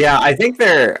real quick? Yeah, I think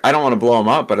I don't want to blow them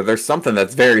up, but there's something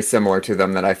that's very similar to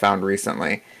them that I found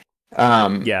recently.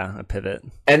 A pivot.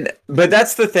 But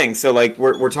that's the thing. So like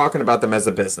we're talking about them as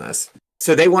a business.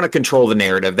 So they want to control the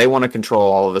narrative. They want to control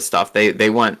all of the stuff. They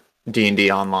want D&D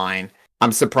online.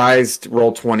 I'm surprised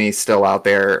Roll20 is still out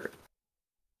there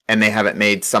and they haven't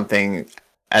made something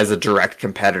as a direct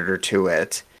competitor to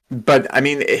it. But I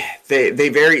mean, they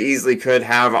very easily could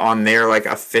have on their like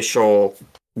official,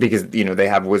 because they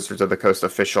have Wizards of the Coast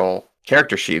official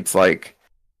character sheets. Like,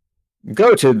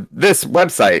 go to this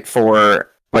website for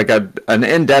like an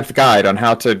in-depth guide on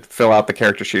how to fill out the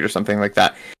character sheet or something like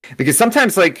that. Because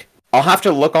sometimes like I'll have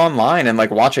to look online and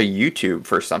like watch a YouTube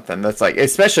for something that's like,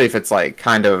 especially if it's like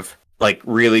kind of like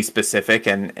really specific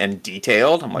and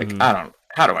detailed. I'm like,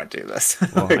 how do I do this?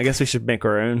 Well, I guess we should make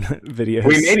our own videos.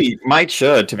 We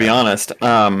should, to be honest.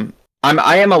 I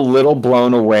am a little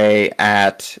blown away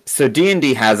so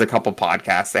D&D has a couple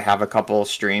podcasts. They have a couple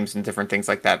streams and different things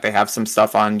like that. They have some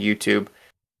stuff on YouTube.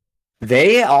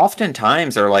 They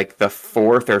oftentimes are like the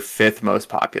 4th or 5th most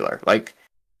popular. Like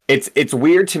it's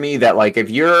weird to me that like if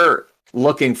you're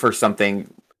looking for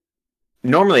something,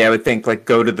 normally I would think like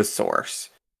go to the source.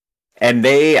 And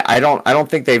I don't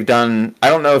think they've done, I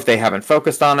don't know if they haven't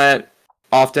focused on it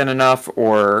often enough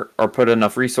or put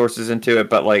enough resources into it,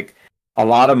 but like a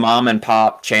lot of mom and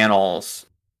pop channels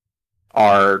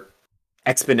are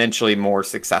exponentially more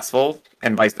successful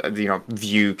and by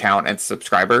view count and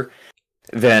subscriber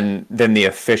than the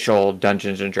official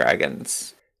Dungeons and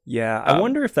Dragons. Yeah, I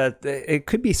wonder if it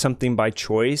could be something by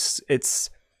choice.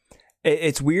 It's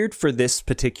weird for this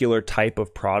particular type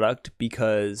of product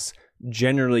because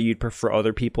generally you'd prefer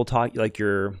other people talk, like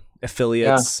your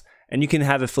affiliates, and you can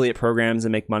have affiliate programs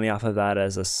and make money off of that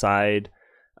as a side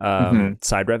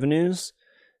revenues.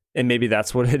 And maybe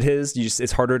that's what it is.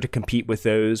 It's harder to compete with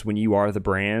those when you are the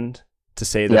brand to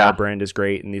say that our brand is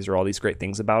great and these are all these great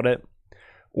things about it.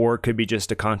 Or it could be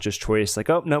just a conscious choice like,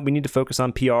 oh, no, we need to focus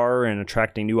on PR and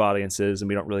attracting new audiences, and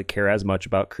we don't really care as much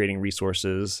about creating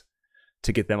resources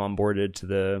to get them onboarded to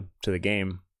the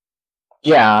game.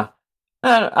 Yeah.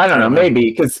 I don't know,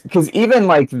 maybe because even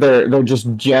like they're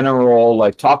just general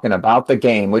like talking about the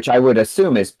game, which I would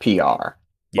assume is PR.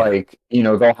 Yeah. Like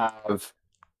they'll have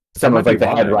some of like the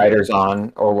head writers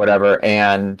on or whatever,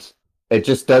 and it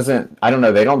just doesn't. I don't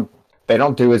know. They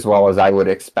don't do as well as I would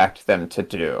expect them to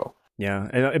do. Yeah,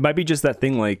 and it might be just that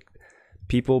thing like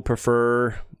people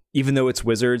prefer, even though it's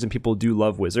Wizards and people do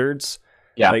love Wizards.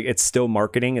 Yeah, like it's still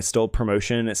marketing, it's still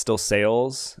promotion, it's still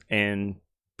sales, and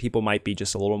people might be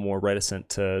just a little more reticent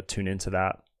to tune into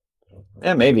that.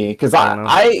 Yeah, maybe because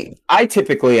I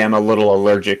typically am a little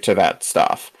allergic to that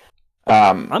stuff.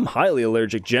 I'm highly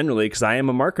allergic generally because I am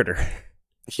a marketer.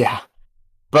 Yeah,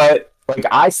 but like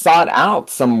I sought out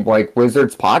some like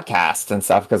Wizards podcasts and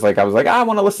stuff because like I was like I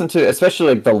want to listen to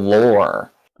especially like the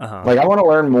lore. Uh-huh. Like I want to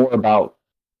learn more about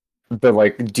the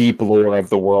like deep lore of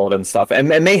the world and stuff.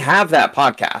 And they have that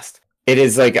podcast. It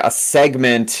is like a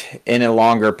segment in a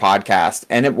longer podcast,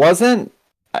 and it wasn't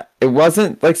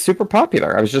like super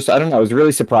popular. I don't know, I was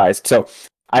really surprised. So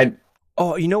I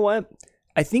Oh, you know what?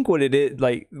 I think what it is,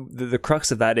 like the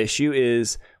crux of that issue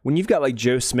is when you've got like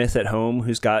Joe Smith at home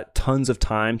who's got tons of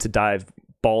time to dive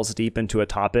balls deep into a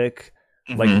topic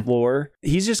like lore,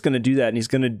 he's just going to do that, and he's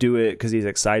going to do it because he's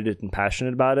excited and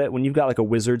passionate about it. When you've got like a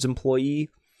Wizards employee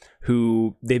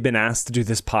who they've been asked to do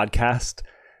this podcast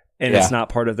and it's not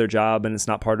part of their job and it's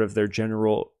not part of their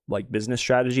general like business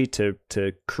strategy to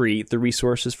create the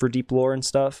resources for deep lore and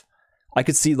stuff, I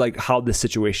could see like how this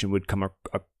situation would come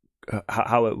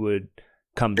how it would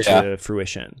come to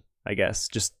fruition, I guess.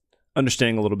 Just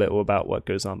understanding a little bit about what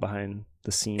goes on behind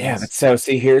the scenes. Yeah, but so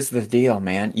see, here's the deal,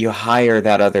 man. You hire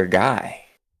that other guy.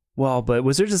 Well, but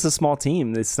Wizards is a small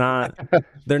team. It's not.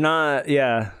 They're not.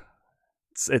 Yeah,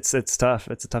 it's tough.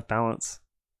 It's a tough balance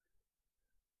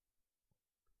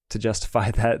to justify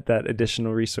that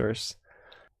additional resource.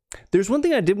 There's one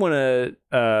thing I did want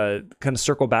to kind of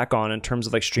circle back on in terms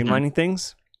of like streamlining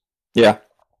things. Yeah.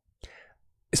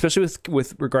 Especially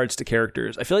with regards to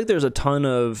characters. I feel like there's a ton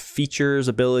of features,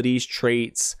 abilities,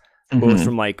 traits, both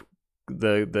from like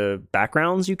the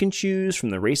backgrounds you can choose, from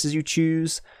the races you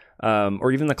choose,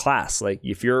 or even the class. Like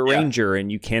if you're a ranger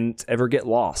and you can't ever get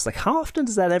lost, like how often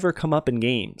does that ever come up in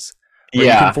games? Where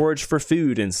you can forage for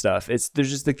food and stuff. There's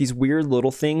just like these weird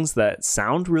little things that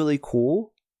sound really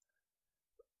cool,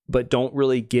 but don't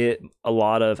really get a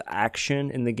lot of action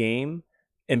in the game.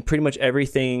 And pretty much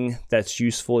everything that's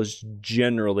useful is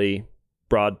generally,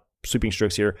 broad sweeping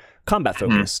strokes here, combat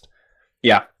focused.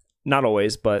 Yeah. Not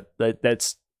always, but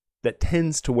that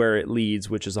tends to where it leads,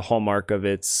 which is a hallmark of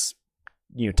its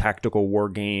tactical war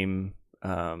game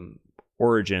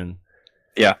origin.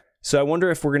 Yeah. So I wonder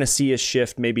if we're going to see a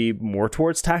shift maybe more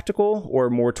towards tactical or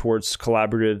more towards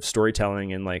collaborative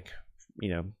storytelling and like,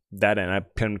 that end. I'm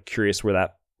kind of curious where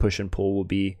that push and pull will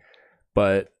be,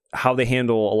 but how they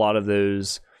handle a lot of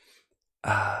those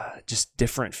just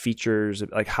different features,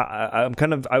 like how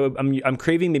I'm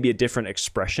craving maybe a different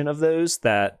expression of those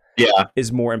that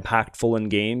is more impactful in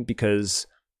game, because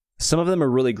some of them are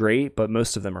really great, but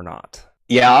most of them are not.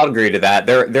 Yeah, I'll agree to that.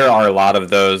 There are a lot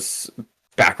of those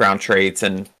background traits,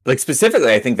 and like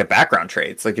specifically, I think the background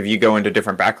traits. Like if you go into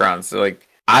different backgrounds, like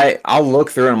I'll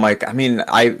look through and I'm like, I mean,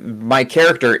 my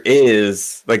character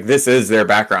is like, this is their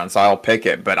background, so I'll pick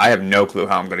it, but I have no clue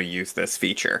how I'm going to use this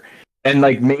feature. And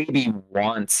like maybe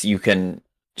once you can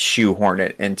shoehorn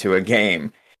it into a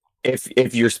game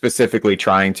if you're specifically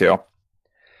trying to.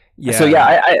 Yeah. So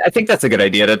yeah, I think that's a good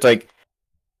idea. That's like,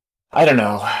 I don't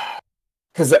know,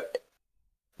 because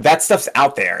that stuff's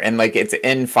out there and like it's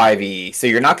in 5e, so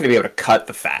you're not going to be able to cut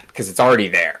the fat because it's already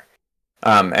there.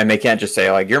 And they can't just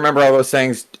say, like, you remember all those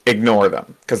things? Ignore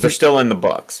them, because they're still in the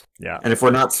books. Yeah. And if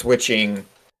we're not switching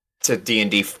to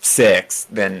D&D 6,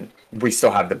 then we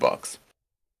still have the books.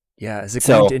 Yeah. Is it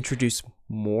going to introduce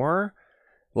more,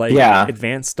 like,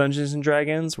 advanced Dungeons and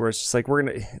Dragons, where it's just like, we're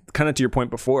going to, kind of to your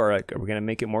point before, like, are we going to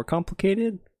make it more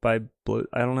complicated I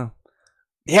don't know.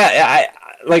 Yeah,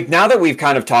 like, now that we've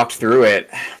kind of talked through it,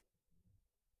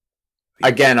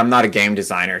 again, I'm not a game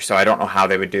designer, so I don't know how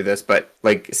they would do this, but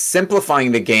like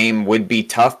simplifying the game would be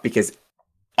tough because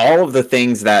all of the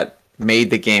things that made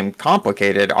the game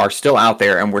complicated are still out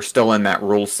there and we're still in that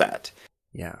rule set.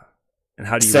 Yeah. And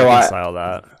how do you reconcile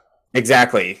that?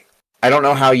 Exactly. I don't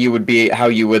know how you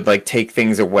would like take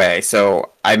things away.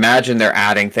 So I imagine they're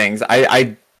adding things.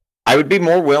 I would be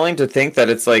more willing to think that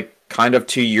it's like kind of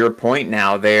to your point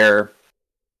now,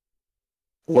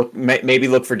 maybe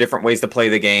look for different ways to play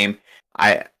the game.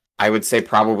 I would say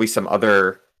probably some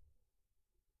other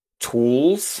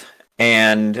tools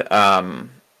and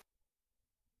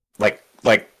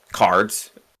like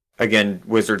cards. Again,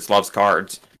 Wizards loves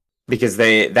cards because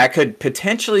that could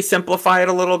potentially simplify it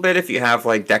a little bit if you have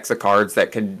like decks of cards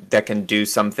that can do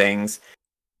some things,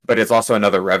 but it's also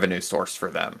another revenue source for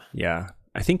them. Yeah,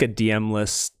 I think a DM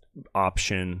list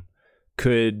option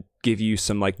could give you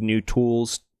some like new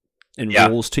tools and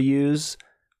rules to use,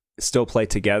 still play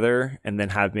together, and then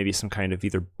have maybe some kind of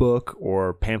either book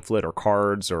or pamphlet or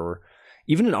cards or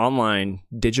even an online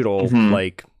digital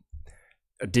like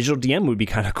a digital DM would be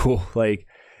kind of cool. Like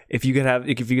if you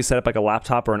could set up like a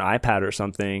laptop or an iPad or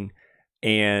something,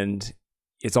 and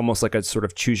it's almost like a sort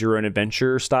of choose your own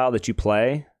adventure style that you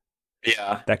play.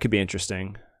 Yeah, that could be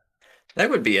interesting. That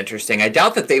would be interesting. I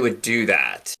doubt that they would do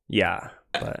that. Yeah,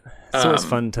 but it's always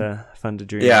fun to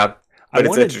dream. Yeah. but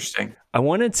it's interesting. I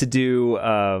wanted to do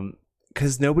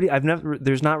because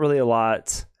there's not really a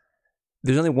lot.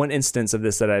 There's only one instance of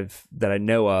this that I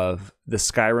know of, the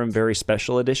Skyrim Very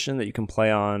Special Edition that you can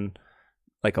play on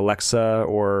like Alexa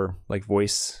or like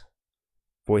voice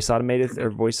automated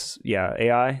or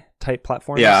AI type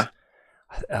platforms. Yeah.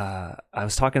 I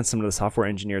was talking to some of the software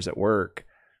engineers at work.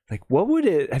 Like,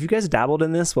 have you guys dabbled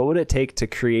in this? What would it take to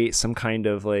create some kind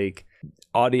of like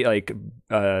audio, like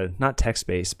not text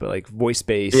based, but like voice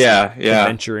based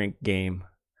adventuring game?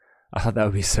 I thought that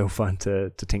would be so fun to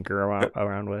tinker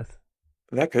around with.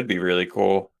 That could be really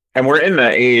cool. And we're in the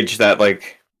age that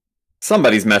like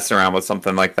somebody's messing around with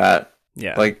something like that.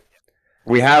 Yeah. Like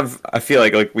I feel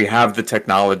like we have the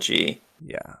technology.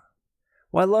 Yeah.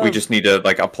 Well, we just need to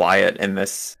like apply it in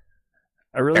this.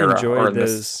 I really enjoyed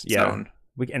those. Zone.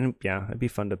 It'd be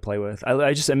fun to play with.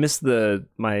 I miss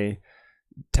my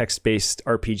text-based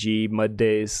RPG mud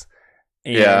days.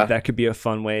 And that could be a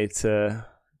fun way to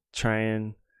try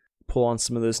and pull on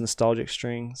some of those nostalgic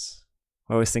strings.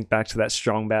 I always think back to that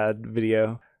Strong Bad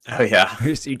video. Oh, yeah.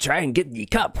 You try and get the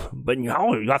cup, but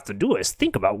all you have to do is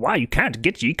think about why you can't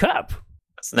get the cup.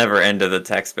 It's never end of the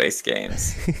text-based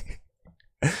games.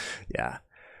 Yeah.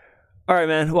 All right,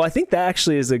 man. Well, I think that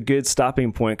actually is a good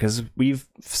stopping point because we've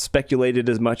speculated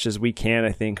as much as we can,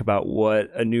 I think, about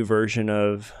what a new version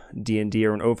of D&D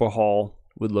or an overhaul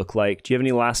would look like. Do you have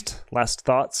any last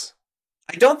thoughts?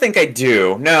 I don't think I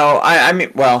do. No, I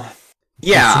mean, well,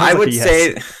 yeah, I would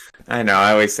say... I know,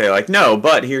 I always say like, no,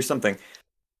 but here's something.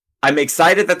 I'm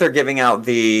excited that they're giving out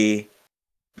the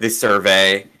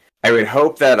survey. I would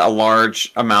hope that a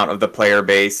large amount of the player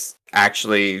base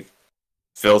actually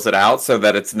fills it out so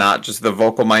that it's not just the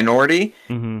vocal minority.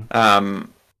 Mm-hmm.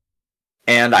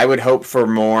 And I would hope for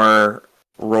more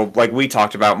like we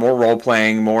talked about, more role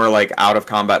playing, more like out of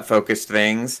combat focused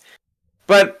things.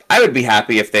 But I would be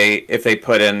happy if they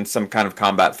put in some kind of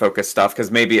combat focused stuff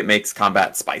because maybe it makes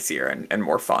combat spicier and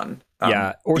more fun.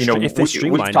 Or if they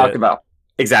streamlined we've talked about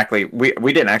exactly. We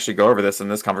didn't actually go over this in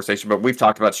this conversation, but we've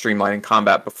talked about streamlining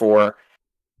combat before,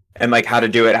 and like how to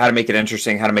do it, how to make it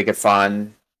interesting, how to make it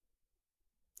fun.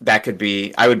 That could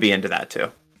be. I would be into that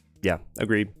too. Yeah,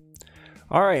 agreed.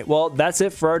 All right, well, that's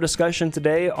it for our discussion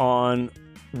today on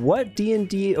what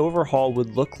D&D overhaul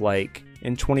would look like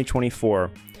in 2024.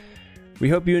 We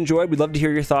hope you enjoyed. We'd love to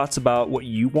hear your thoughts about what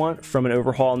you want from an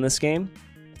overhaul in this game.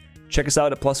 Check us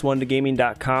out at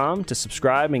plus1togaming.com to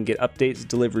subscribe and get updates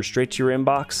delivered straight to your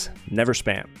inbox. Never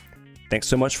spam. Thanks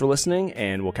so much for listening,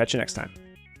 and we'll catch you next time.